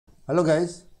Hello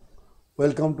guys,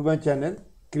 welcome to my channel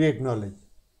Create Knowledge.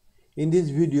 In this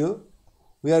video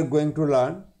we are going to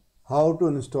learn how to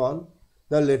install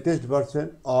the latest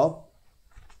version of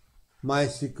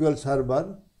MySQL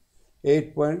Server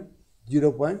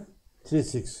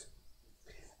 8.0.36,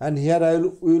 and here I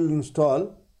will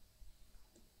install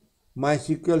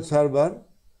MySQL Server,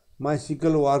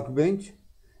 MySQL Workbench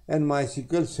and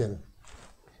MySQL Shell.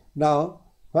 Now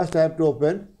first I have to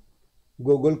open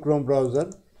Google Chrome browser.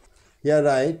 Here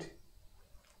write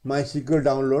MySQL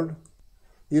download.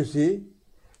 You see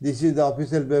this is the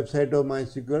official website of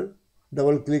MySQL.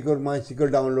 Double click on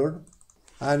MySQL download,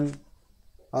 and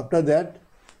after that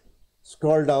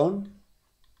scroll down.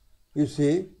 You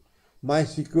see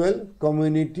MySQL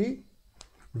community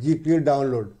GPL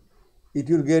download. It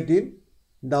will get in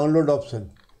download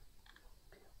option.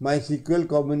 MySQL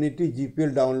community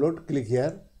GPL download, click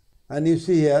here, and you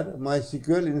see here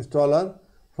MySQL installer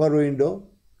for Windows.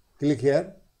 Click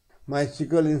here,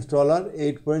 MySQL installer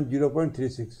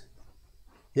 8.0.36.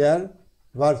 Here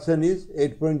version is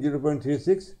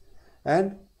 8.0.36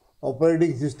 and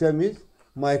operating system is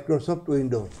Microsoft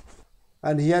Windows.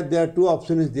 And here there are two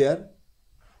options there: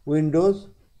 Windows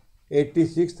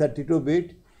 86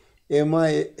 32-bit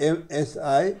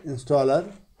MSI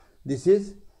installer. This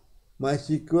is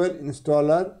MySQL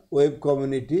installer web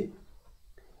community,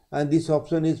 and this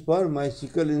option is for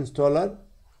MySQL installer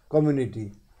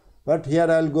community. But here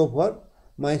I will go for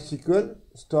MySQL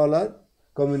installer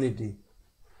community.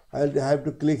 I will have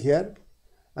to click here,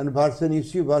 and version, you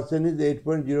see version is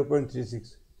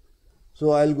 8.0.36.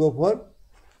 So I will go for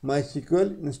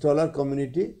MySQL installer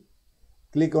community.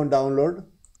 Click on download.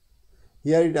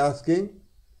 Here it is asking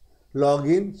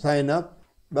login, sign up,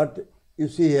 but you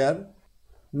see here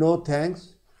no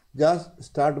thanks, just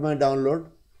start my download.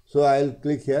 So I will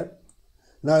click here.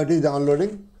 Now it is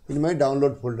downloading in my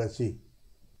download folder. See,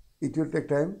 it will take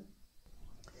time.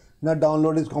 Now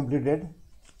download is completed.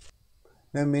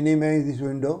 Now minimize this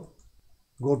window.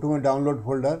 Go to my download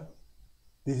folder.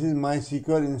 This is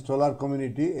MySQL installer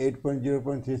community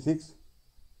 8.0.36.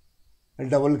 I'll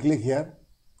double click here.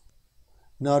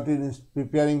 Now it is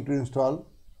preparing to install.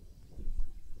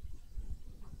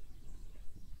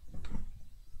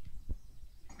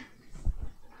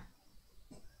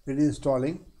 It is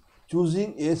installing.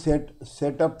 Choosing a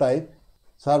setup type: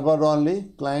 server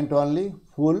only, client only,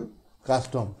 full,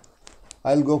 custom.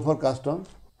 I will go for custom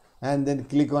and then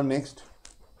click on next.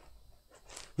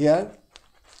 Here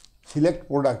select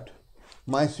product: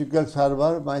 MySQL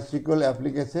Server, MySQL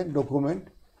application, document.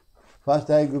 First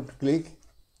I give click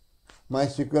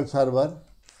MySQL Server.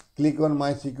 Click on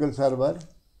MySQL Server.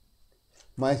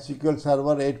 MySQL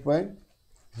Server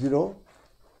 8.0.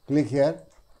 Click here.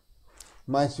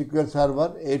 MySQL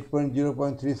Server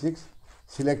 8.0.36.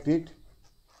 Select it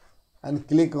and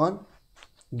click on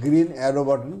green arrow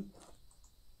button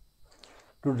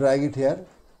to drag it here.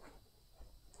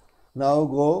 Now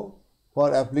go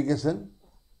for application.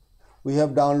 We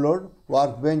have download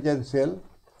Workbench and Shell.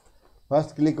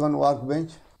 First click on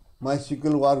Workbench,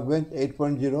 MySQL Workbench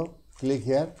 8.0. Click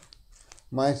here.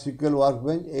 MySQL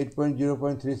Workbench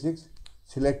 8.0.36.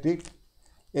 Select it.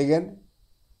 Again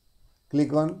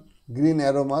click on green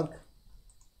arrow mark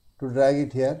to drag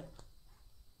it here.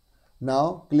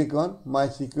 Now click on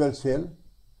MySQL Shell.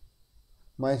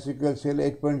 MySQL Shell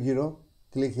 8.0.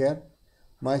 Click here.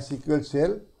 MySQL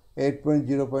Shell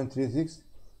 8.0.36.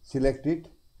 Select it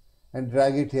and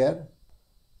drag it here,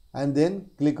 and then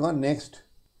click on next.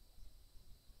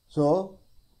 So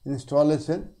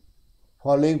installation,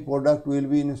 following product will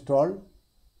be installed: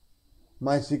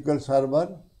 MySQL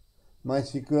Server,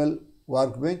 MySQL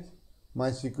Workbench,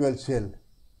 MySQL Shell,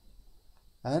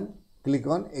 and click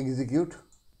on execute.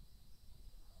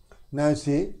 Now you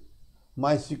see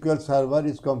MySQL Server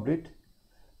is complete.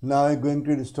 Now I am going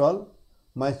to install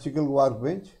MySQL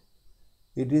Workbench.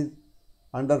 It is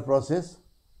under process.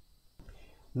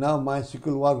 Now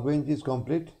MySQL Workbench is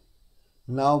complete.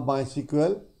 Now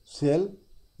MySQL Shell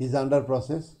is under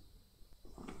process.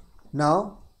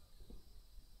 Now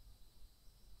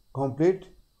complete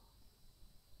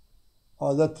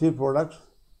all the three products: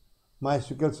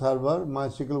 MySQL Server,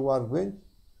 MySQL Workbench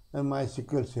and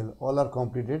MySQL Shell. All are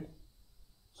completed.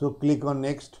 So click on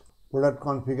next. Product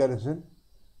configuration,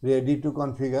 ready to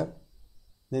configure.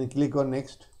 Then click on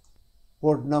next.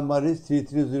 Port number is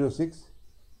 3306.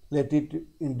 Let it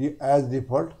in as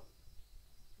default.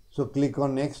 So click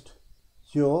on next.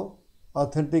 Show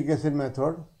authentication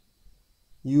method.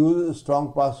 Use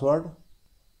strong password.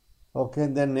 Okay,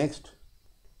 then next.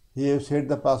 Here you set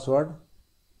the password.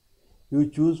 You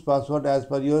choose password as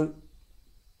per your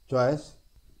choice,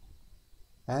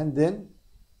 and then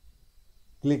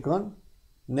click on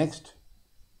next.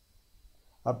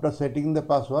 After setting the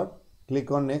password,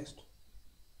 click on next.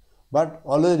 But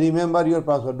always remember your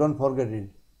password, don't forget it.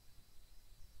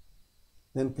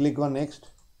 Then click on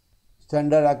next.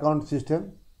 Standard account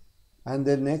system, and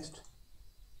then next.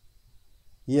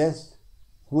 Yes,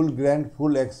 grant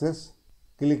full access.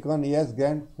 Click on yes,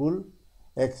 grant full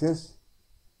access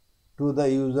to the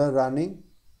user running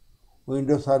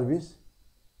Windows service.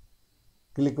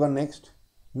 Click on next.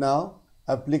 Now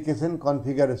application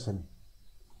configuration.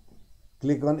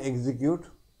 Click on execute.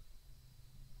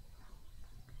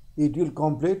 It will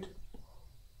complete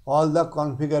all the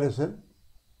configuration.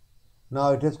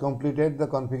 Now it has completed the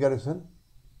configuration.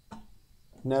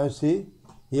 Now see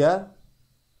here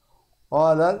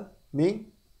all are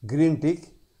being green tick,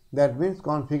 that means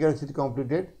configuration is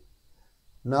completed.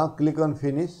 Now click on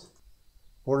finish.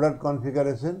 Product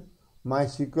configuration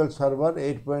MySQL Server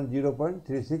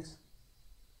 8.0.36.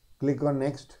 Click on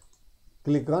next.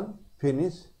 Click on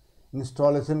finish.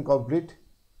 Installation complete.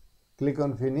 Click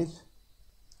on finish.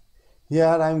 Here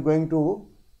I am going to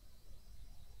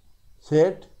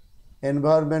set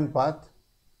environment path.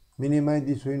 Minimize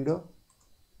this window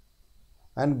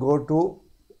and go to,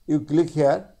 you click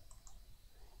here,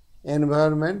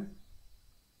 environment,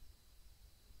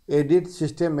 edit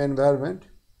system environment,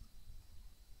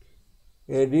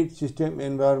 edit system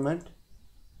environment,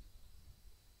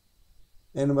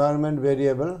 environment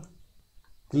variable,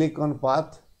 click on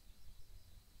path,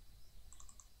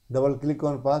 double click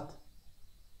on path,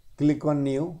 click on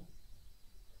new.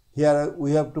 Here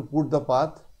we have to put the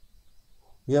path.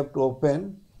 We have to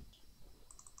open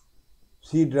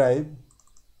C drive,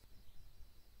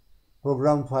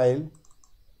 program file.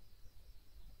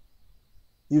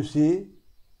 You see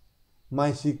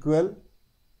MySQL,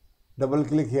 double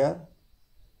click here,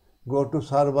 go to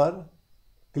server,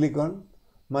 click on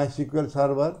MySQL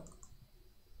Server.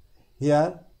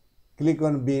 Here click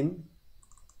on bin.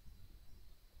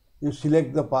 You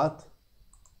select the path,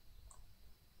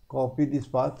 copy this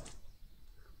path,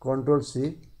 Ctrl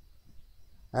C,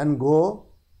 and go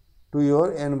to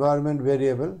your environment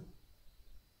variable.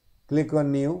 Click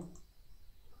on new.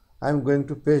 I am going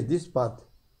to paste this path,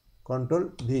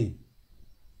 Ctrl V.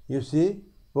 You see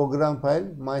program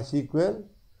file MySQL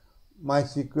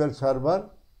Server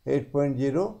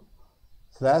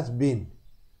 8.0/bin.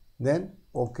 Then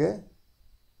OK.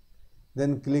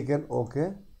 Then click on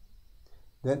OK.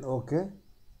 Then OK,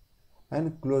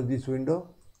 and close this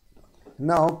window.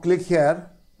 Now click here,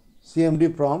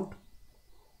 CMD prompt.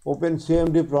 Open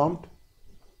CMD prompt.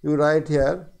 You write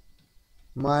here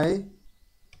MySQL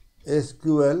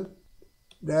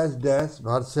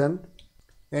version.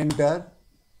 Enter.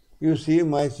 You see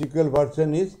MySQL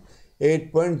version is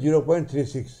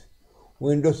 8.0.36,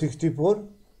 Windows 64.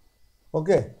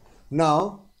 Okay.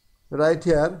 Now write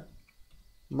here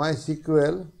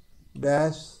MySQL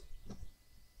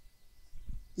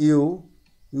 -u,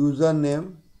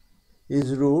 username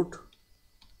is root,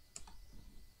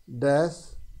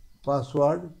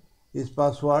 password is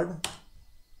password.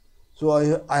 So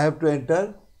I have to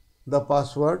enter the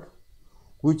password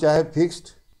which I have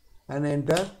fixed and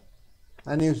enter,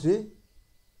 and you see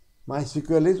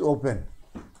MySQL is open.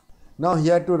 Now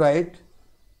here to write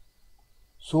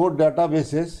show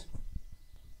databases,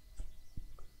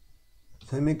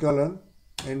 semicolon,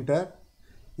 enter.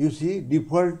 You see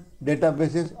default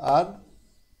databases are,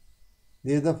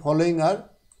 these the following are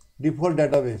default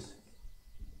database.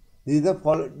 This is the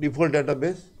default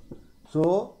database.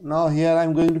 So now here I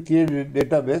am going to create a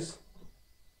database.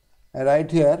 I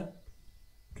write here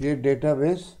create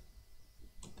database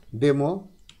demo,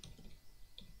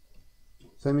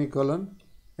 semicolon,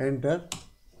 enter,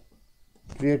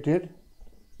 created.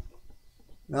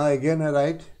 Now again I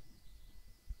write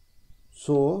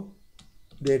show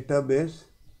databases,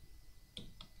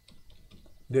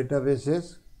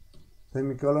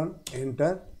 semicolon,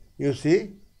 enter. You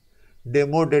see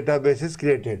demo database is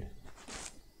created.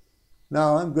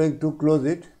 Now I am going to close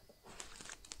it.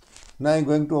 Now I am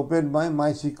going to open my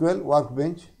MySQL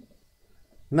Workbench.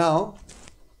 Now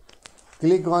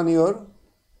click on your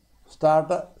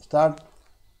start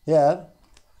here,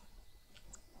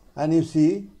 and you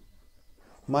see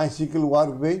MySQL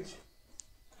Workbench.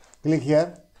 Click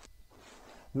here.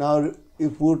 Now you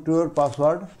put your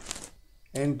password,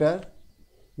 enter.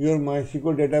 Your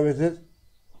MySQL databases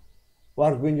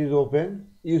Workbench is open.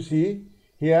 You see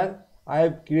here I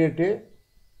have created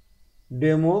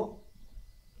demo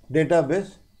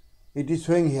database. It is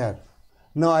showing here.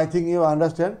 Now I think you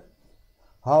understand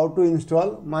how to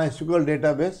install MySQL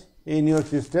database in your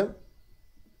system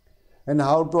and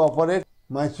how to operate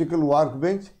MySQL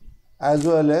Workbench, as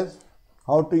well as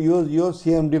how to use your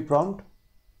CMD prompt.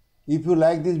 If you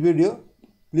like this video,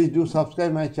 please do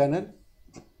subscribe my channel.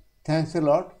 Thanks a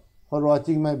lot for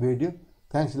watching my video.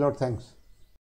 Thanks a lot. Thanks.